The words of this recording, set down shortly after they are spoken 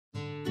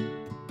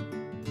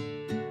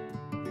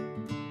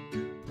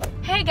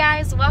Hey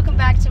guys, welcome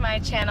back to my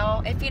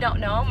channel. If you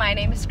don't know, my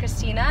name is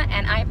Christina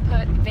and I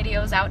put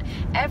videos out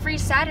every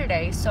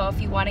Saturday, so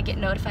if you want to get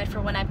notified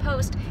for when I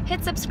post,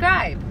 hit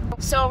subscribe.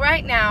 So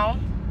right now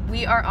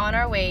we are on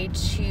our way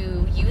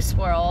to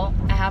U-Swirl.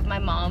 I have my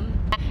mom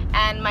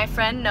and my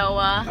friend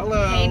Noah.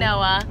 Hello. Hey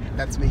Noah.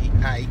 That's me.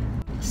 Hi.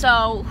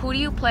 So who do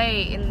you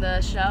play in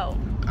the show?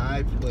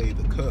 I play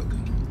the cook.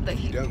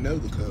 If you don't know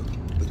the cook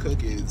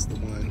is the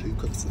one who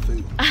cooks the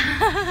food.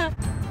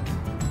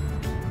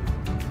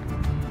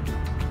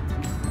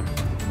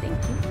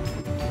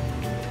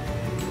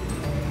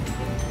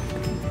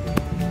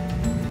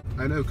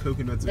 I know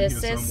coconuts in here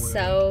somewhere. This is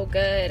so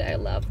good. I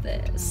love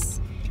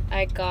this.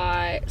 I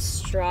got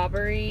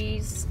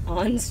strawberries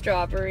on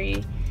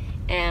strawberry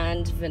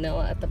and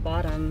vanilla at the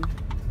bottom.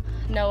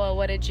 Noah,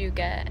 what did you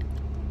get?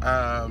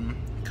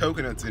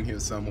 Coconuts in here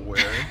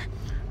somewhere.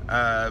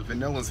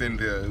 Vanilla's on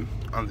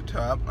the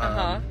top.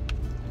 I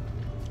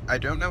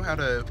don't know how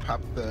to pop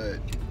the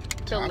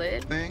top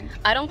lid thing.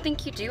 I don't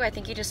think you do. I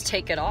think you just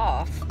take it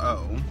off.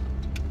 Oh.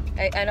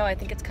 I know. I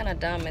think it's kind of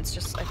dumb. It's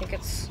just. I think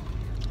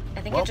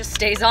it just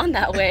stays on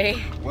that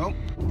way. Well,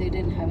 they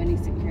didn't have any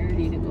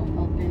security to go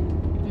help it.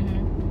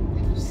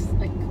 I was just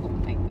like, oh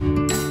my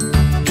God.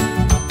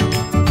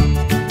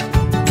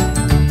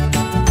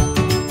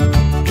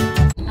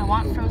 I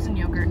want frozen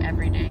yogurt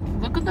every day.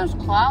 Look at those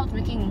clouds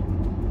making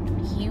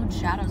huge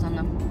shadows on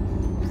them.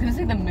 I was gonna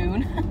say the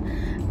moon.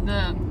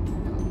 The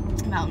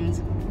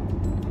mountains.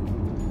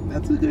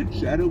 that's a good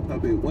shadow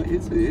puppet. What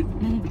is it?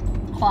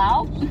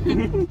 Clouds?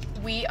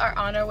 We are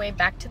on our way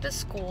back to the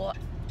school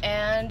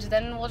and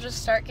then we'll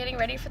just start getting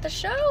ready for the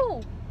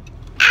show.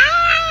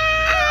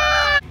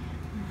 Ah!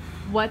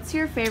 What's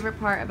your favorite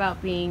part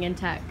about being in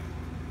tech?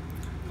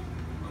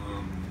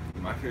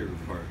 My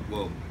favorite part,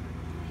 well,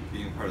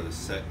 being a part of the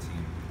set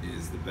team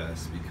is the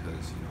best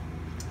because, you know,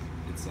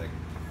 it's like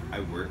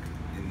I work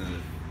in the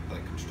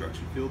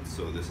construction field,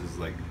 so this is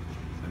like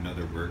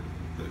another work,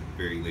 but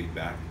very laid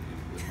back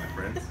with my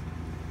friends.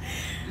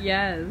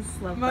 Yes,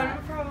 love Mine that.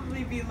 would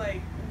probably be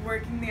like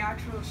working the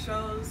actual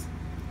shows.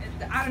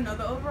 I don't know,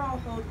 the overall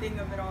whole thing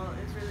of it all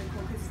is really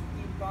cool because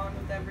you bond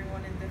with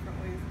everyone in different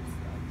ways and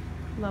stuff.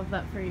 Love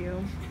that for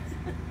you.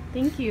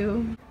 Thank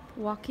you.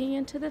 Walking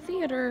into the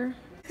theater.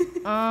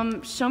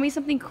 Show me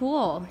something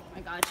cool.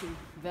 I got you.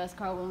 Best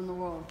cargo in the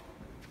world.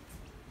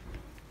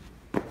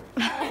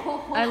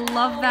 I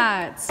love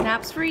that.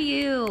 Snaps for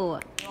you.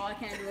 No, I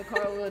can't do a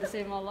cargo to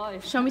save my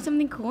life. Show me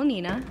something cool,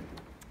 Nina.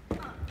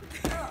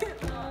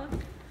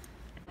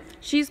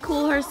 She's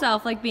cool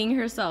herself, like being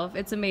herself.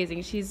 It's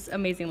amazing. She's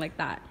amazing like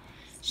that.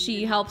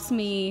 She helps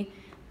me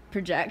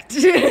project.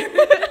 Here's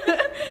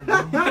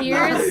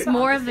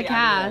more of the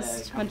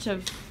cast. Bunch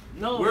of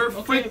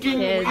freaking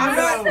kids.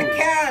 I'm the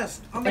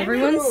cast.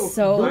 Everyone's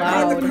so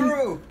loud.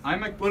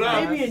 I'm a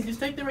Fabian, just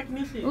take the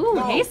recognition. Ooh,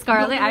 hey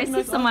Scarlett. I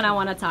see someone I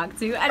want to talk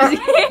to.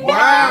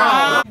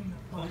 Wow.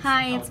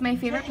 Hi, it's my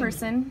favorite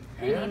person,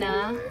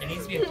 Lena. It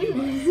needs to be a few.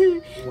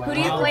 Who do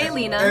you play,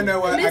 Lena? And know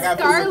what? I got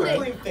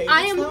Scarlett.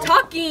 I am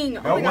talking.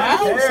 Oh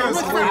wow.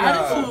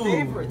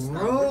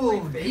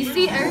 You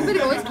see, everybody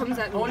always comes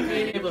at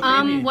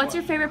me. What's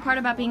your favorite part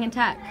about being in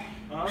tech?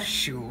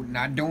 Shoot,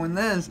 not doing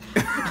this.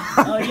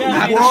 Oh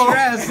yeah. Not the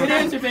stress. Good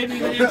answer, baby.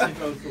 Good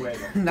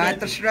answer. Not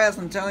the stress,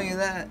 I'm telling you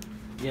that.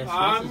 Yes,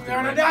 I'm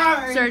gonna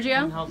die.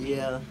 Sergio,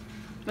 Yeah.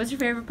 what's your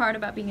favorite part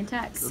about being in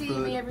tech? See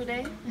me every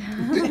day.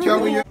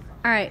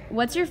 Alright,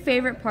 what's your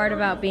favorite part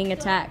about being a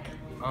tech?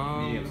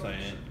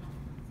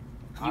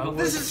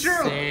 This is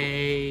true.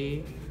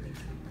 Say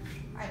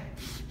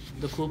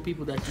the cool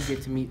people that you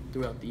get to meet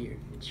throughout the year.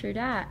 True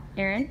that.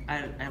 Aaron?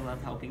 I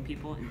love helping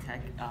people, and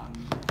tech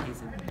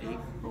plays a big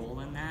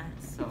role in that,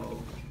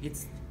 so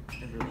it's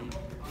a really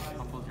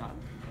helpful job.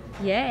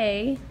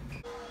 Yay.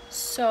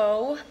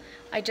 So,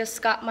 I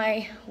just got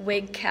my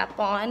wig cap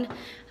on.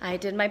 I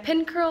did my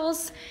pin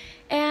curls,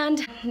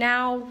 and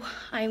now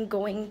I'm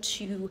going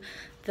to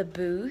the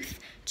booth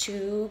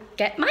to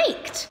get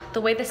mic'd.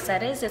 The way the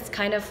set is, it's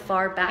kind of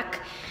far back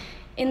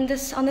on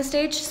the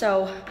stage,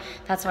 so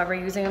that's why we're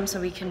using them,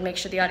 so we can make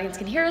sure the audience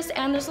can hear us,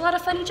 and there's a lot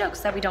of funny jokes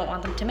that we don't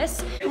want them to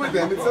miss. With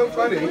them, it's so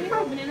funny.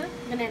 Banana.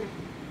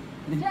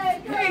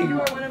 Hey,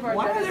 you are one of our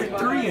Why are there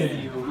three of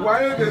you?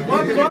 Why are they?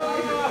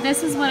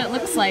 This is what it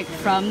looks like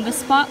from the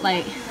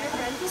spotlight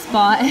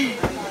spot.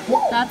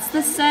 That's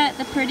the set,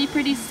 the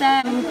pretty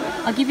set.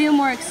 I'll give you a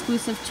more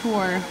exclusive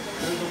tour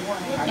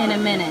in a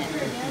minute.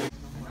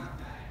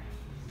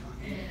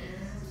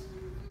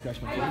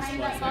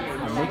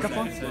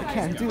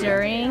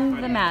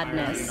 During the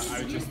madness.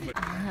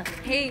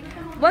 Hey,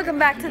 welcome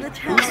back to the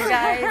channel,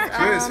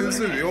 guys.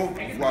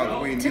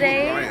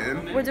 Today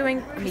we're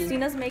doing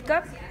Christina's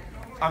makeup.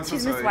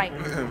 She's Miss White.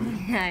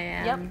 I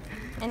am. Yep.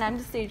 And I'm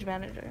the stage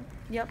manager.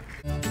 Yep.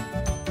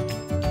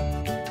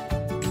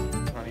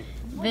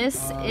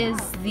 This is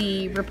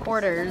the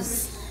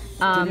reporters'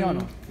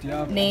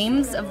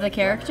 names of the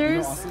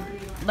characters,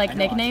 like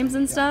nicknames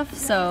and stuff.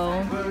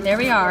 So there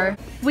we are.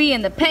 We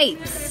in the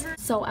papes.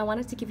 So I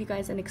wanted to give you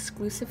guys an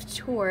exclusive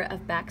tour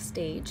of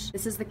backstage.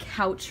 This is the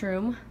couch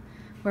room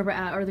where we're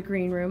at, or the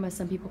green room as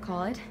some people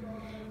call it.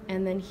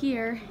 And then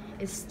here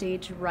is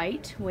stage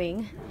right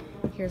wing.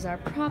 Here's our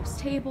props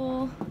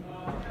table,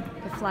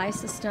 the fly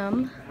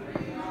system,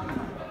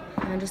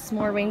 and just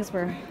more wings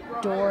where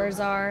doors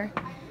are.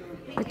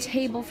 The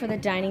table for the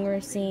dining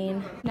room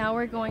scene. Now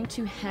we're going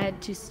to head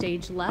to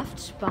stage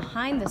left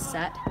behind the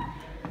set.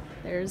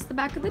 There's the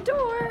back of the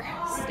door,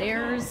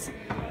 stairs.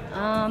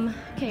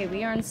 Okay,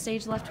 we are on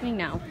stage left wing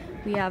now.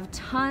 We have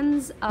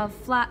tons of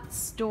flat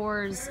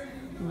doors,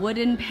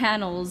 wooden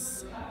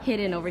panels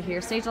hidden over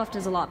here. Stage left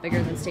is a lot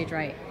bigger than stage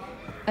right.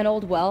 An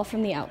old well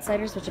from The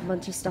Outsiders, which a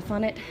bunch of stuff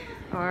on it.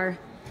 Our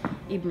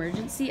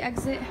emergency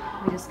exit.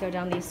 We just go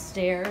down these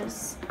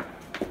stairs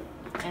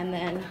and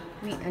then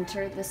we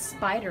enter the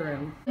spider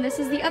room. And this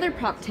is the other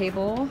prop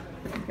table.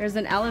 There's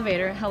an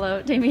elevator.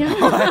 Hello, Damien.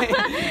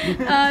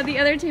 The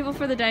other table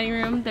for the dining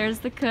room. There's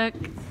the cook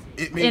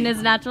in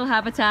his natural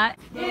habitat.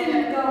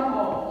 In the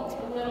hole.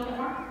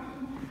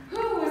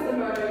 Who was the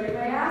murderer, you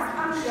may ask?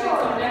 I'm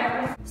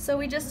sure. So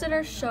we just did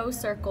our show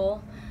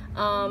circle.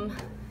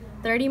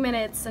 30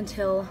 minutes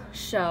until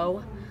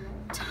show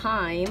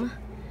time.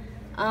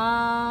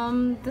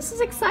 This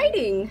is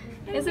exciting,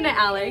 isn't it,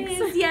 Alex?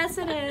 Yes,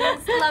 it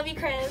is. Love you,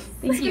 Chris.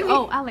 Thank you.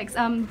 Oh, Alex,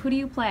 who do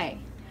you play?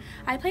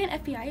 I play an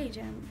FBI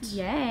agent.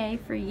 Yay,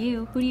 for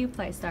you. Who do you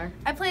play, Star?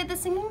 I played the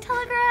singing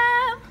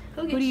telegram.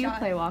 Who do you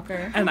play,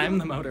 Walker? And I'm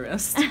the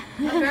motorist.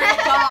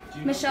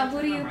 Michelle,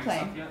 who do you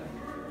play?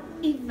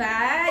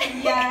 Yvette,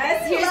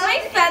 yes. Here's my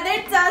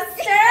feather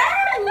duster.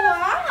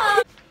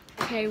 Wow.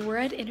 Okay, we're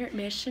at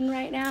intermission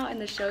right now,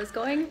 and the show's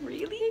going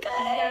really good.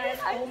 Yes,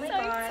 I'm oh my so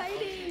God.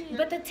 excited.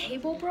 But the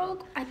table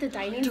broke at the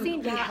dining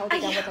scene. We held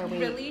it down with our weight.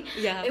 Really?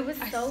 Yeah. It was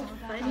so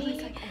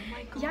funny. Like, oh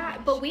my gosh. Yeah,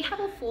 but we have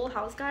a full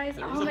house, guys.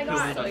 Oh my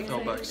God. I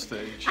felt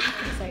backstage.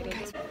 Excited.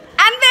 And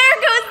there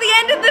goes the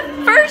end of the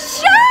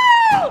first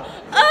show!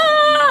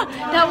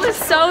 That was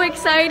so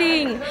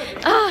exciting.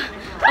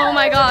 Oh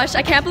my gosh,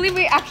 I can't believe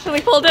we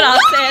actually pulled it off,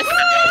 sis.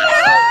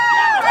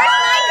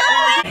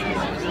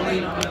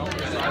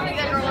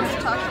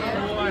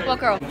 What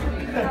girl? 2,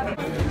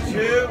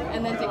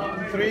 And then take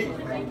 3.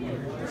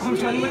 I'm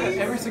trying to look at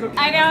every single.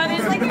 I know,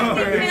 there's like a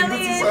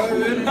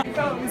million.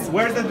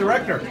 Where's the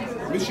director?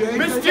 Miss J.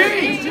 Miss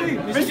J.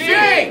 Miss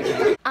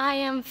J. I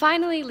am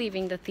finally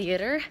leaving the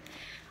theater.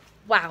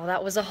 Wow,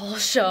 that was a whole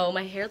show.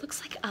 My hair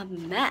looks like a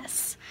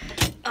mess.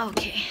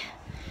 Okay.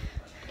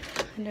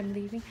 And I'm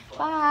leaving.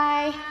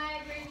 Bye.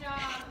 Hi, great job.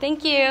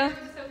 Thank you. You're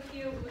so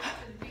cute.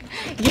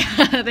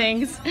 Yeah,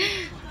 thanks.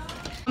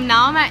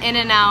 Now I'm at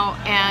In-N-Out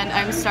and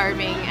I'm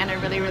starving and I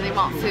really, really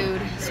want food.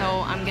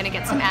 So I'm gonna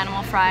get some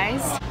animal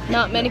fries.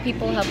 Not many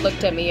people have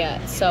looked at me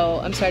yet,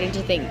 so I'm starting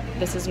to think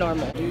this is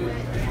normal.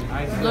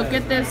 Look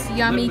at this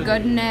yummy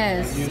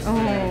goodness.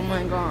 Oh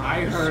my god.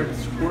 I heard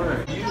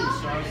squirt.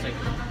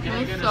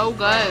 It's so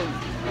good.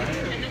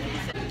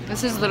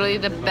 This is literally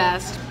the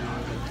best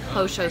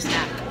post-show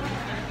snack.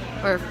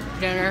 Or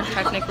dinner,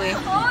 technically.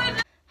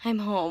 I'm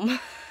home.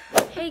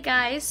 Hey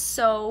guys,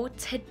 so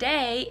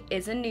today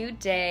is a new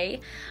day.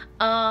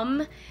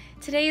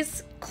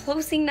 Today's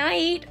closing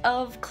night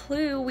of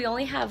Clue. We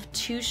only have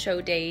 2 show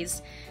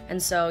days,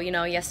 and so, you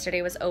know,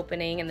 yesterday was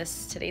opening and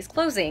today's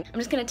closing. I'm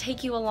just gonna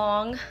take you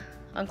along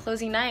on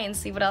closing night and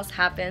see what else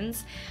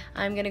happens.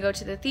 I'm gonna go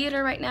to the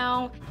theater right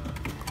now.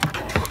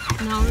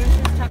 Now we're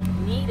just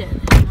needed,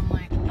 and I'm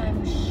like,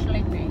 I'm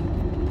sleeping.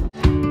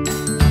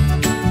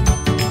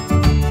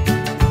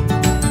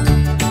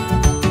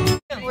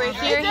 We're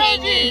here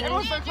hanging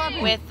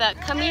with,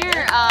 come here,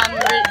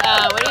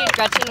 what are you,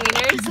 Gretchen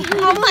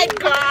Wieners? Oh my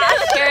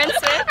gosh. Karen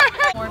Smith.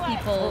 More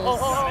people.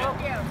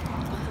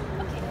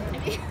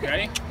 You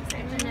ready?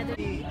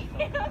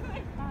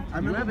 I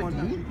remember one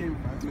time she came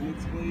 5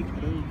 minutes late.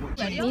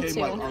 Me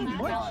too.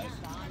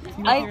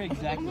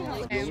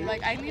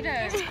 I need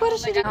a. What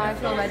is she doing? I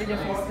feel ready to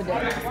face the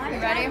day.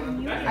 Ready?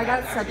 I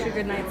got such a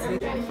good night's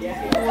sleep.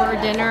 For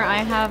dinner, I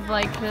have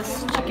like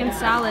this chicken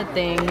salad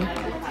thing.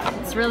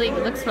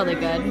 It looks really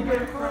good.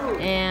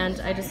 And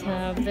I just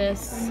have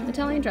this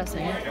Italian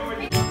dressing.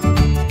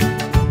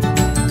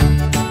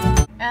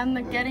 And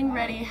the getting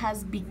ready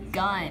has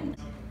begun.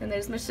 And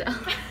there's Michelle.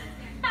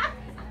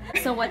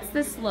 So what's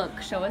this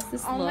look? Show us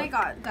this look. Oh my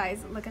God,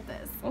 guys, look at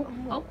this. Oh.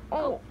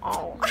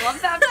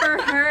 Love that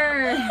for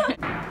her.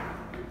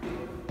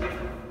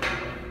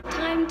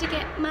 Time to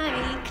get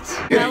mic'd.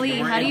 Kelly,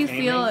 how do you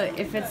feel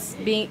if it's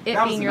being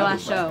your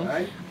last show?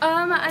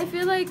 I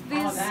feel like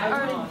these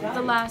are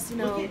the last,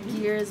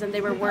 years, and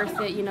they were worth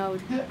it,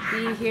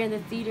 being here in the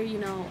theater,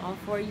 all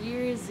 4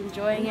 years,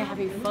 enjoying it,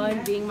 having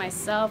fun, being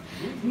myself,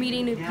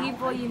 meeting new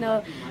people,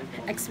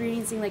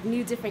 experiencing like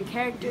new different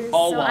characters.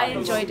 So I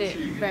enjoyed it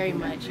very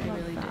much. I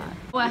really did.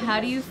 Well, how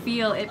do you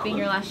feel it being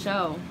your last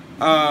show?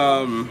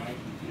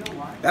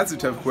 That's a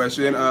tough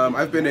question.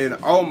 I've been in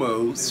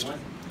almost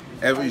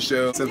every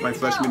show since my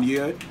freshman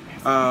year.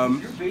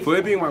 For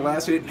it being my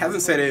last, it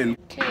hasn't set in.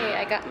 Okay,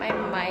 I got my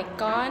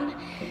mic on.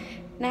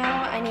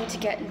 Now I need to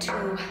get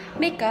into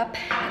makeup,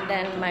 and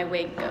then my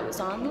wig goes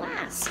on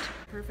last.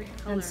 Perfect.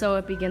 And so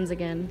it begins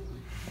again.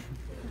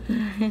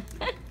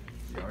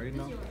 already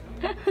know.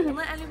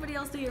 Let anybody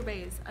else do your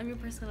base. I'm your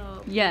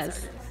personal.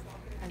 Yes.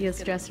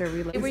 Yes, dresser.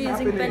 We're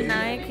using Ben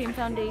Nye cream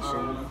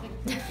foundation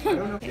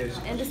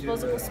and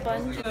disposable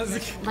sponge,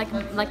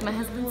 like my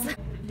husband's.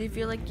 Do you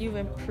feel like you've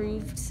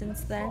improved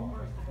since then?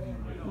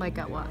 Like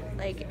at what?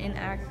 Like in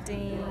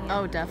acting?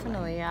 Oh,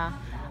 definitely, yeah.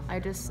 I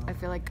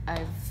feel like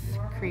I've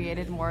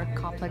created more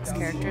complex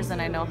characters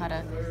and I know how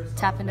to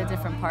tap into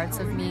different parts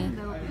of me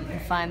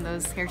and find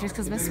those characters,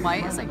 because Miss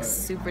White is like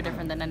super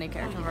different than any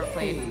character I've ever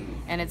played,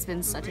 and it's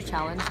been such a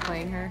challenge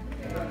playing her.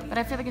 But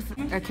I feel like if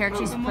a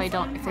character you play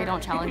if they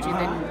don't challenge you,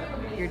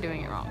 then you're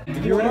doing it wrong.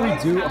 If you were to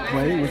redo a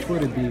play, which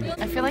would it be?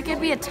 I feel like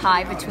it'd be a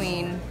tie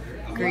between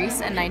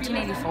Grease and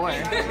 1984.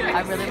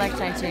 I really liked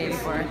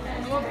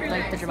 1984,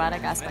 like the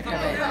dramatic aspect of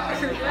it.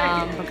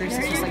 But Grease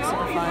is just like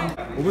super fun.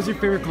 What was your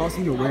favorite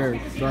costume to wear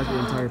throughout the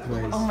entire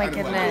play? Oh my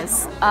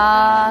goodness.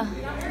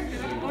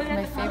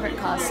 My favorite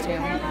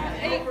costume.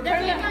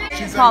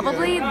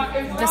 Probably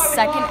the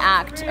second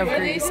act of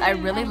Grease. I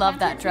really loved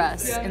that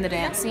dress in the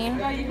dance scene.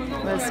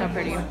 It was so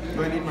pretty.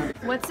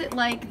 What's it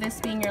like this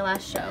being your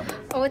last show?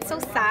 Oh, it's so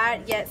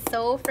sad yet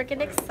so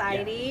freaking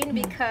exciting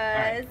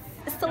because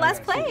it's the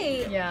last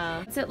play. Yeah.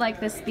 What's it like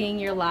this being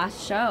your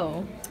last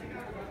show?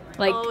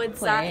 Like, oh, it's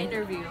play? that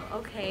interview.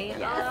 Okay.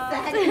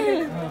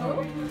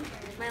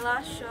 My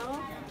last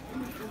show.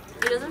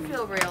 It doesn't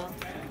feel real.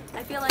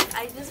 I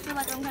just feel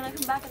like I'm gonna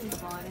come back in this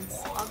fall and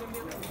it's all gonna be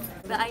okay.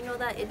 But I know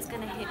that it's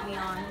gonna hit me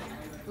on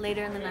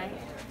later in the night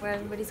where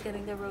everybody's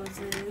getting their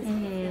roses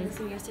and the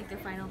seniors take their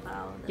final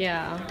bow.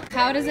 Yeah.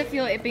 How does it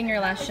feel it being your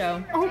last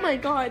show? Oh my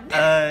god.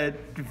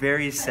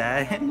 Very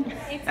sad.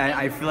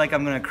 I feel like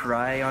I'm gonna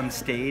cry on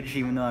stage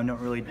even though I don't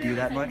really do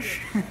that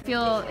much.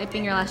 Feel it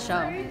being your last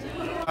show?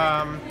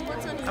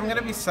 I'm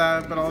gonna be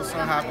sad but also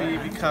happy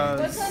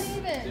because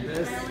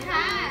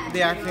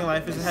the acting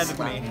life is ahead of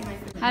me.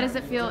 How does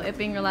it feel it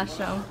being your last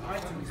show?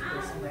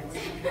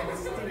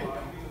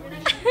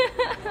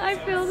 I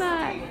feel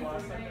that.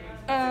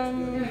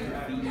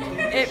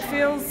 It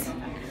feels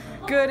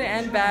good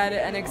and bad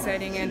and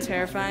exciting and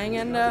terrifying,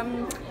 and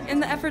in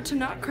the effort to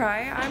not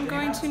cry, I'm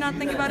going to not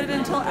think about it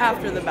until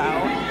after the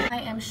bow. I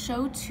am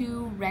show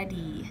 2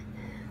 ready.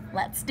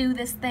 Let's do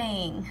this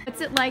thing. What's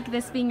it like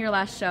this being your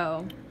last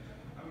show?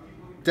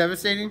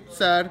 Devastating,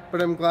 sad,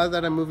 but I'm glad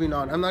that I'm moving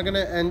on. I'm not gonna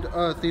end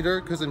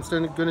theater because I'm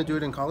still gonna do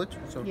it in college.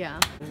 So yeah.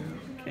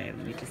 Okay, let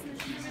me just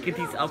get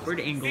these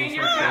upward angles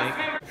real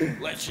quick.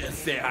 Let's just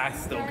say I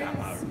still got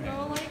my.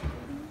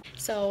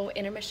 So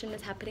intermission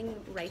is happening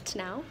right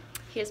now.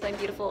 Here's my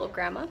beautiful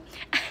grandma.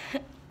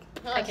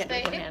 I can't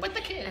do one hand. with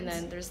the kids. And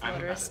then there's the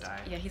motorist.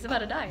 Yeah, he's about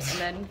to die. And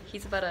then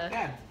he's about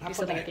to do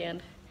something at the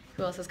end.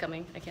 Who else is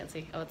coming? I can't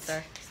see. Oh, it's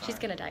Star. She's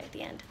gonna die at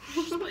the end.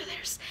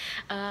 Spoilers.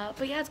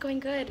 But yeah, it's going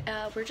good.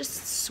 We're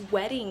just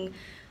sweating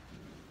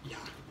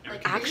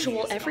like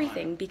actual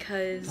everything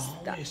because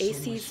the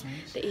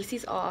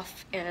AC's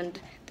off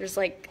and there's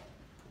like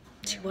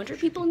 200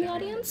 people in the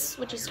audience,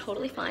 which is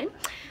totally fine.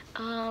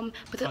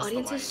 But the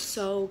audience is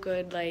so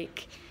good.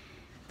 Like,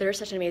 they're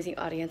such an amazing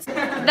audience.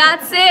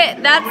 That's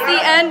it. That's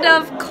the end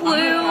of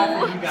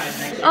Clue.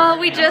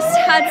 We just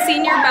had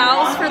senior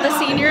bows for the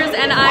seniors,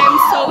 and I'm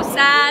so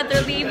sad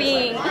they're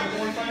leaving.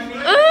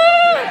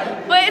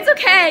 But it's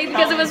okay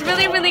because it was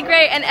really, really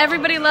great, and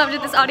everybody loved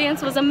it. This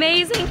audience was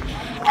amazing.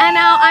 And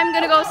now I'm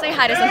gonna go say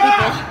hi to some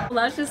people.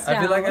 Let's just I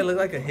feel like I look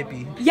like a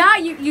hippie. Yeah,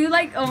 you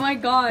like, oh my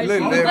gosh.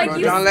 Look, you look like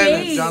you John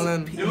stayed.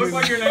 Lennon. You look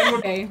like your name was.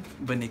 Okay.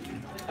 Baniki.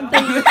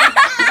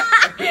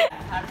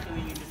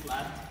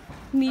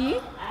 Me?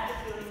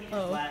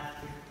 Oh.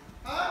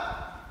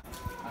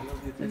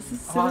 This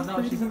is so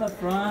no, she's in the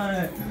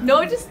front.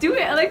 No, just do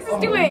it. Alexis,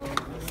 do it.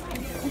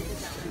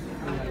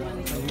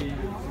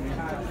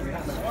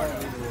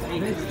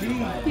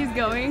 He's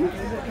going.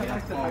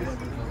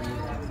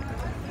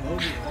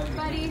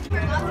 Buddy,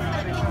 forgot to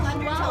put pink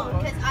undertone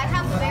because I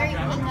have very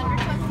pink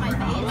undertone to my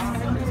face.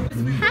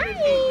 Hi!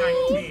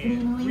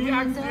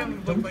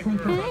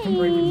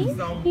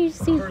 You're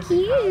so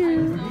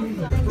cute.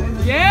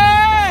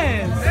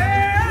 Yes!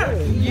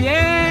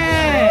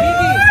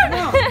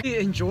 Yeah! I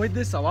enjoyed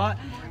this a lot.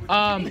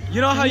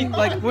 You know how you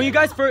like when you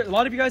guys first, a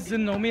lot of you guys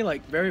didn't know me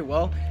like very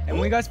well, and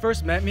when you guys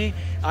first met me,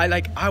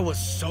 I was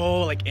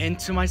so like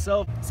into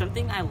myself.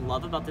 Something I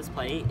love about this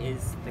play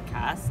is the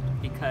cast,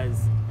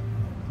 because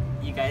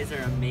you guys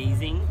are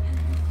amazing,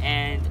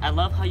 and I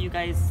love how you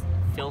guys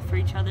feel for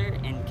each other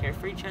and care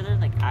for each other,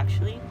 like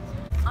actually.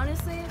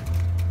 Honestly,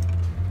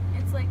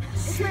 it's like,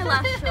 it's my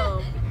last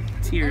show.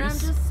 Tears. And I'm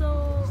just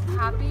so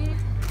happy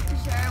to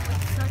share it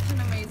with such an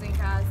amazing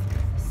cast,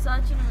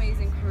 such an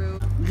amazing crew.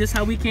 Just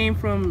how we came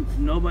from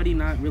nobody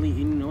not really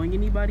knowing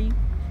anybody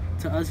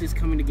to us just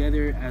coming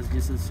together as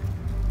just a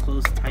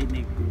close,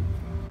 tight-knit group.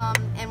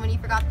 And when you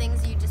forgot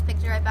things, you just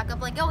picked it right back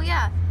up like, oh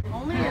yeah.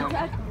 Oh my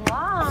god,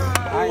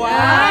 wow.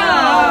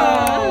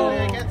 Wow.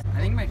 I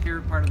think my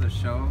favorite part of the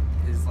show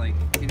is like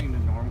getting to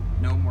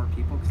know more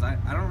people, because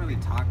I don't really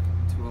talk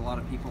to a lot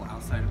of people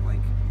outside of like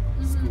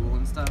school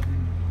and stuff.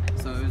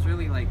 So it was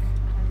really like,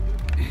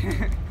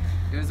 it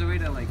was a way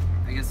to like,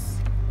 I guess,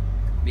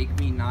 make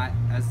me not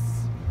as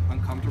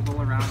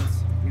uncomfortable around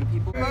new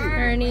people.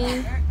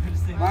 Ernie.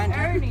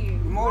 The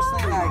most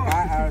thing I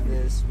got out of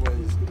this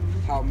was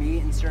how me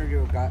and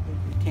Sergio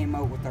came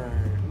up with our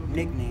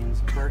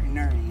nicknames, Bert and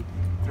Ernie,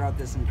 throughout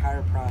this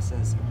entire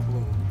process of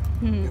Clue.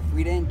 If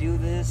we didn't do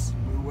this,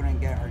 we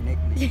wouldn't get our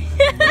nicknames.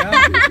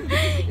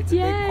 It's a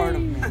big part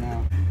of me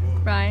now.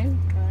 Ryan?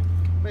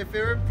 My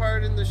favorite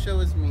part in the show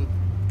is me.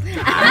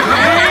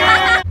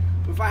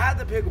 If I had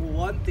to pick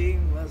one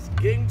thing, was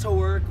getting to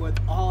work with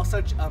all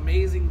such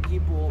amazing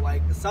people.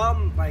 Like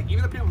some, like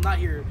even the people not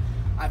here,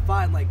 I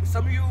find like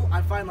some of you,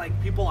 I find like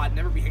people I'd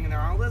never be hanging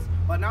around with.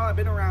 But now I've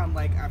been around,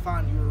 like I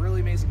found you were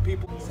really amazing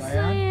people.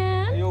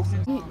 Cyan. My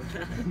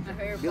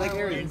favorite Be like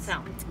part Aaron. was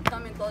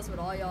coming close with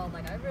all y'all.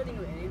 Like I really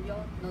knew any of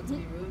y'all, not to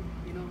be rude,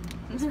 you know,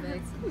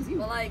 respect.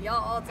 But like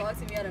y'all all talked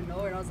to me out of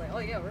nowhere, and I was like, oh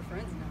yeah, we're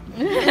friends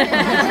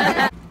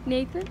now.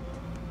 Nathan?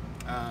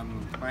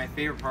 My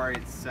favorite part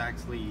is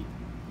actually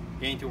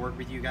getting to work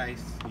with you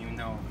guys, even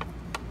though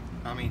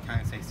how many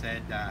times I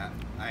said that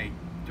I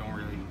don't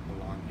really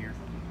belong here.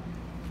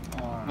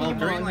 Well,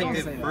 during like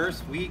the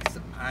first weeks,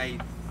 I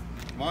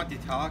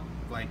wanted to talk,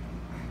 like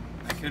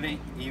I couldn't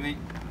even.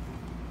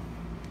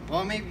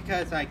 Well, maybe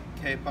because I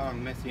kept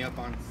on messing up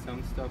on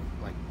some stuff,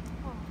 like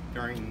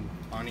during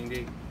bonding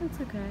day.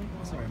 That's okay.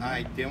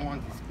 I didn't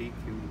want to speak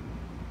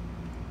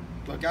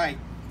to. Look, I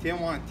didn't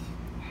want to.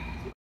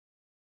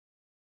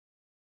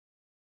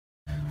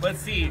 Let's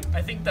see,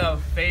 I think the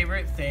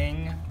favorite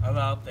thing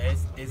about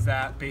this is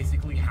that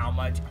basically how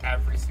much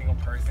every single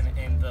person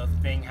in the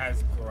thing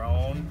has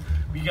grown.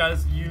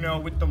 Because, you know,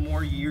 with the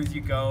more years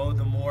you go,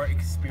 the more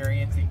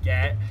experience you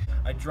get.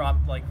 I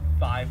dropped like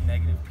 5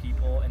 negative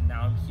people, and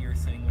now I'm here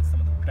sitting with some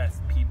of the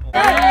best people.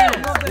 Yes!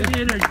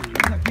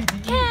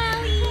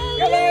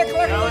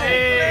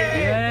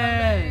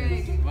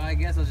 Yes! Well, I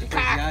guess I'll just take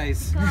the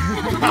ice.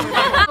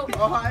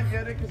 Oh, I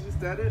get it, because you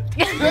said it.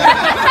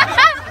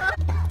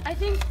 I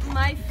think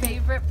my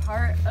favorite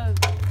part of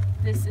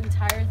this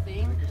entire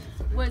thing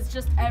was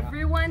just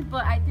everyone,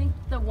 but I think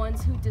the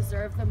ones who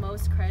deserve the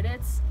most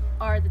credits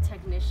are the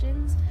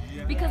technicians,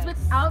 because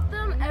without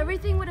them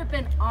everything would have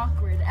been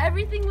awkward,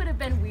 everything would have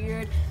been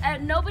weird,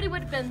 and nobody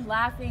would have been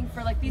laughing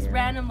for like these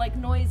random like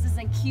noises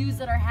and cues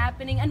that are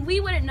happening, and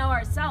we wouldn't know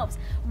ourselves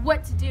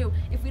what to do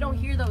if we don't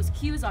hear those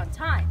cues on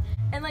time.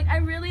 And like I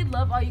really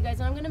love all you guys,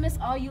 and I'm gonna miss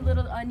all you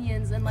little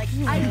onions, and like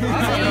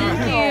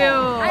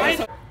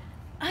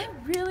I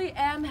really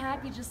am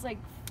happy just like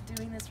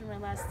doing this for my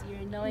last year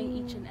and knowing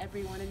each and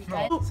every one of you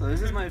guys. So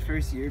this is my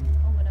first year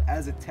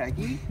as a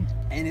techie,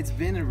 and it's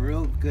been a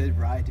real good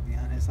ride, to be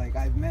honest. Like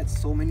I've met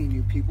so many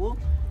new people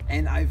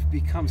and I've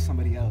become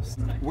somebody else.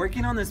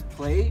 Working on this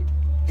play,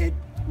 it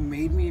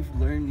made me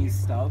learn new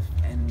stuff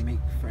and make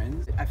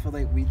friends. I feel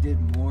like we did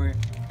more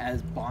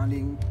as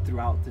bonding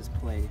throughout this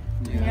play.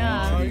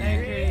 Yeah, I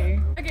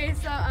agree. Okay,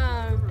 so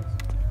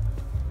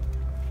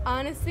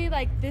honestly,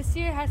 like this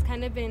year has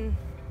kind of been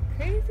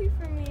crazy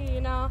for me,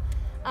 you know.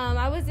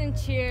 I was in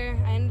cheer,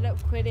 I ended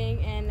up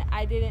quitting, and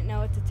I didn't know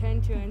what to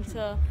turn to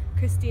until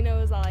Christina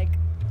was like,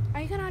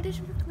 are you gonna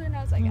audition for Clue? And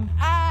I was like,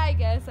 I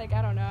guess, like,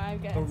 I don't know, I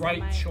guess. The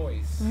right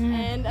choice.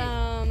 And,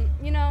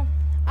 you know,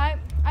 I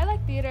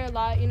like theater a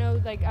lot, you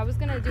know, like, I was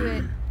gonna do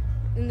it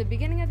in the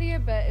beginning of the year,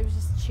 but it was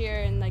just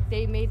cheer, and, like,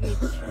 they made me,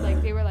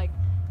 like, they were like,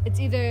 it's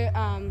either,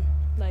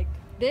 like,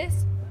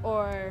 this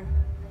or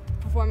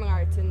performing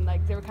arts, and,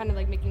 like, they were kind of,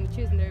 like, making me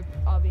choose, and they're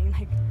all being,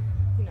 like,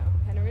 you know,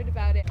 kind of rude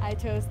about it. I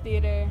chose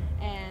theater,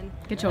 and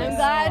good choice. I'm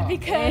glad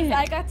because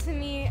I got to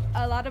meet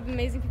a lot of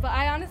amazing people.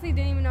 I honestly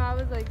didn't even know I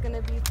was like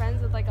gonna be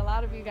friends with like a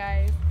lot of you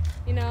guys.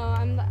 You know,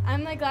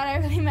 I'm like glad I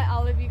really met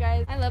all of you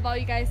guys. I love all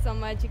you guys so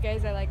much. You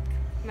guys are like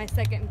my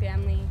second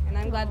family, and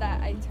I'm glad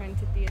that I turned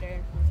to theater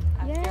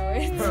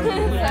afterwards. So,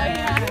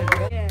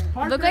 yeah.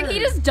 Looked like he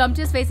just dumped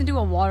his face into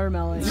a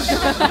watermelon.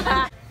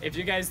 If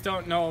you guys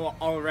don't know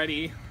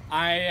already,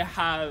 I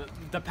have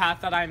the path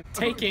that I'm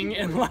taking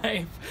in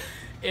life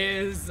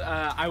is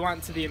I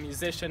want to be a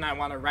musician. I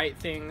want to write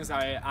things.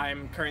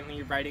 I'm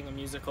currently writing a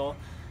musical,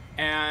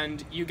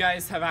 and you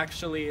guys have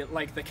actually,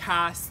 like the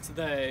cast,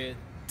 the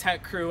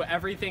tech crew,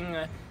 everything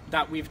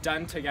that we've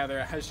done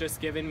together has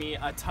just given me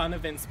a ton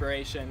of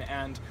inspiration,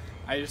 and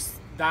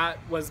that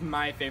was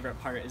my favorite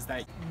part, is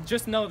that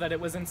just know that it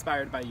was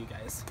inspired by you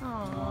guys.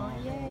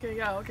 Aww,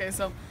 yay. Okay,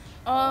 so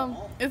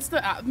it's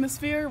the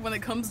atmosphere when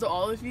it comes to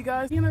all of you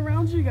guys. Being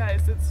around you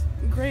guys, it's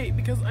great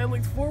because I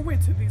looked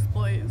forward to these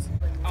plays.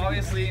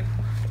 Obviously,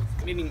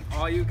 meeting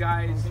all you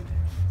guys,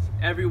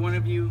 every one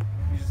of you,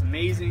 you're just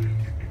amazing,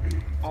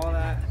 all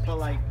that. But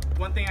like,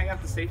 one thing I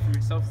have to say for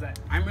myself is that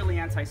I'm really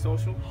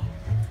antisocial.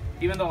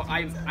 Even though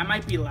I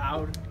might be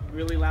loud,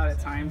 really loud at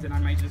times, and I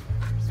might just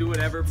do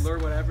whatever, blur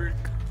whatever,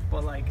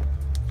 but like,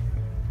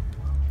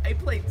 I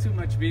play too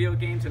much video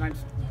games and I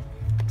just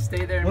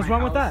stay there in What's my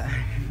wrong house.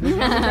 with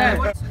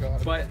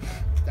that? But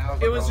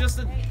it was just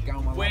a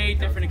way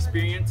different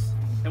experience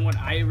than what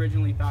I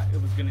originally thought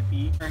it was gonna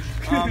be.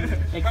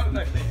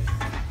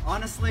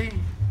 Honestly,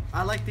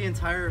 I like the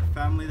entire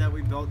family that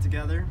we built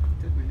together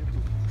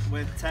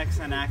with techs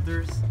and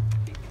actors.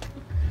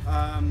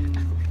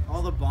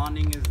 all the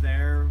bonding is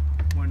there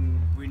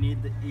when we need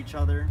each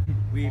other.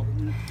 We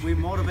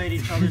motivate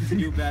each other to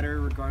do better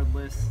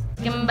regardless.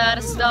 Thinking about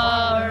a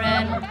star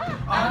and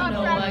I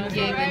know I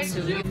gave it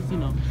to you. You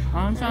know,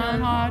 I'm trying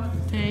hard to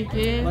take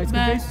it Lights,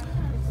 back. good face.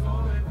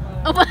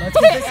 Oh, Lights, good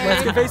face.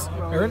 Lights, good face.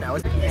 Aaron, I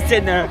was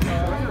sitting there.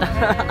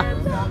 That's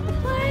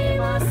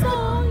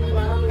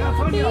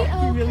funny.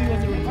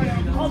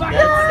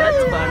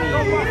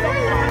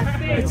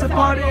 It's a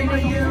party in the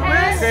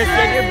U.S. Chris,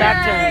 get your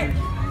back turned.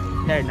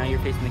 There, now you're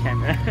facing the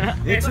camera.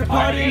 It's a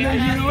party in the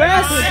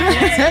U.S.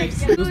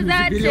 Who's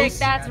that chick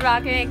that's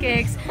rocking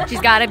kicks? She's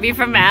gotta be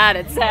from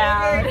Town.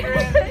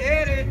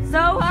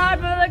 So hard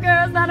for the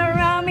girls not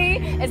around me.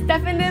 It's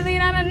definitely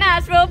not a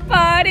Nashville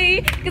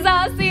party. Cause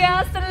I'll see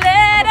us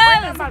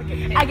stilettos.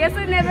 I guess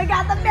I never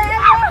got the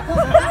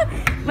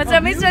memo. My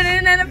tummy's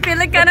turning and I'm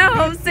feeling kinda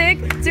homesick.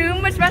 Too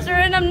much pressure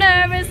and I'm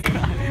nervous.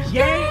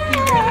 Yeah.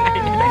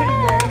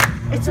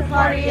 It's a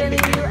party in the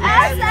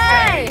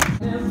USA.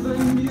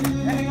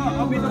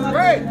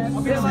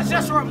 This is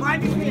just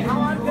reminding me how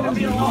I'm gonna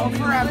be alone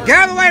forever. Get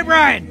out of the way,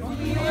 Brian! Move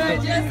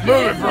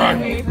it,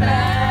 Brian.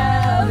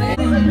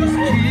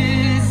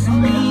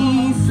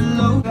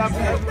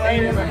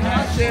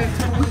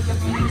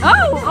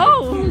 Oh,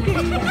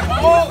 okay.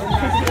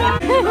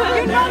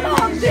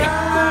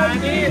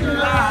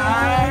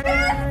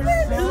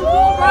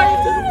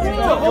 You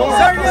know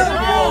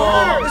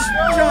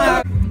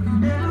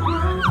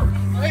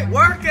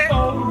Work it!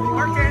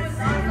 Work it!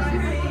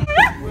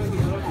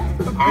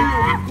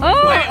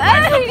 Oh,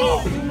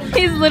 hey.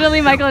 He's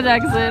literally Michael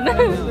Jackson. Get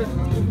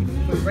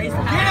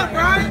it,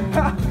 Brian!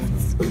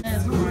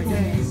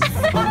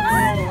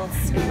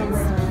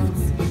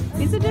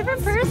 He's a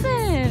different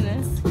person.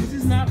 This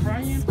is not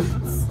Brian.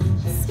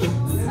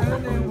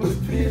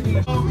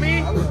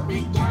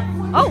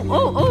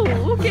 Oh,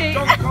 okay.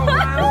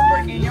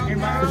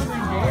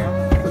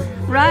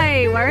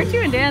 Right, why aren't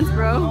you in dance,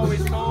 bro?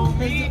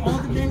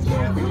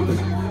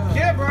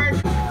 Yeah, Brian!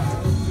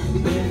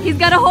 He's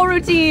got a whole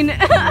routine.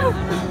 Can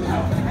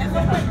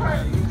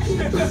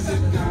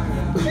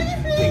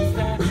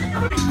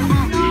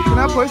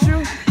I push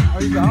you?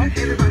 Are you down?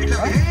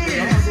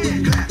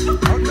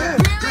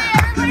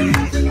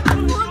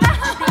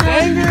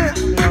 Dang it.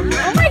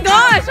 Oh my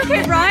gosh,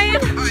 okay, Brian.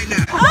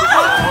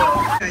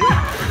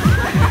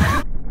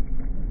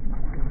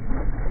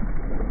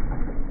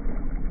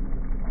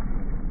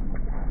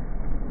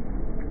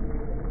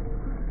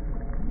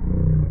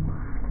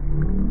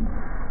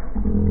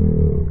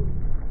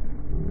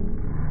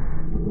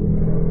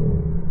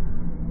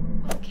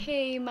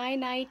 Okay, my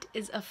night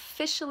is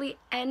officially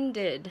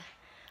ended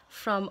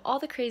from all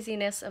the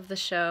craziness of the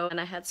show, and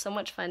I had so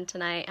much fun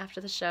tonight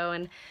after the show,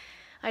 and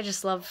I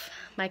just love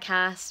my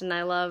cast and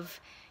I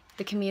love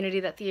the community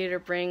that theater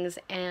brings,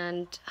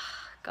 and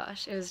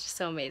gosh, it was just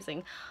so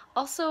amazing.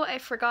 Also, I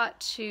forgot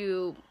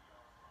to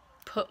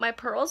put my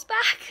pearls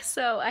back,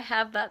 so I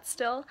have that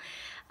still.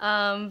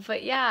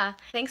 But yeah,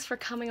 thanks for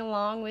coming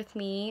along with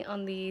me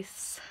on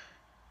these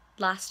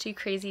last 2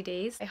 crazy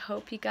days. I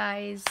hope you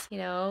guys, you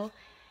know,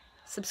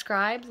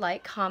 subscribe,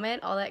 like,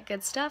 comment, all that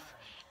good stuff.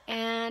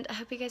 And I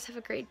hope you guys have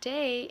a great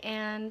day,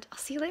 and I'll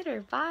see you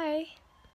later. Bye!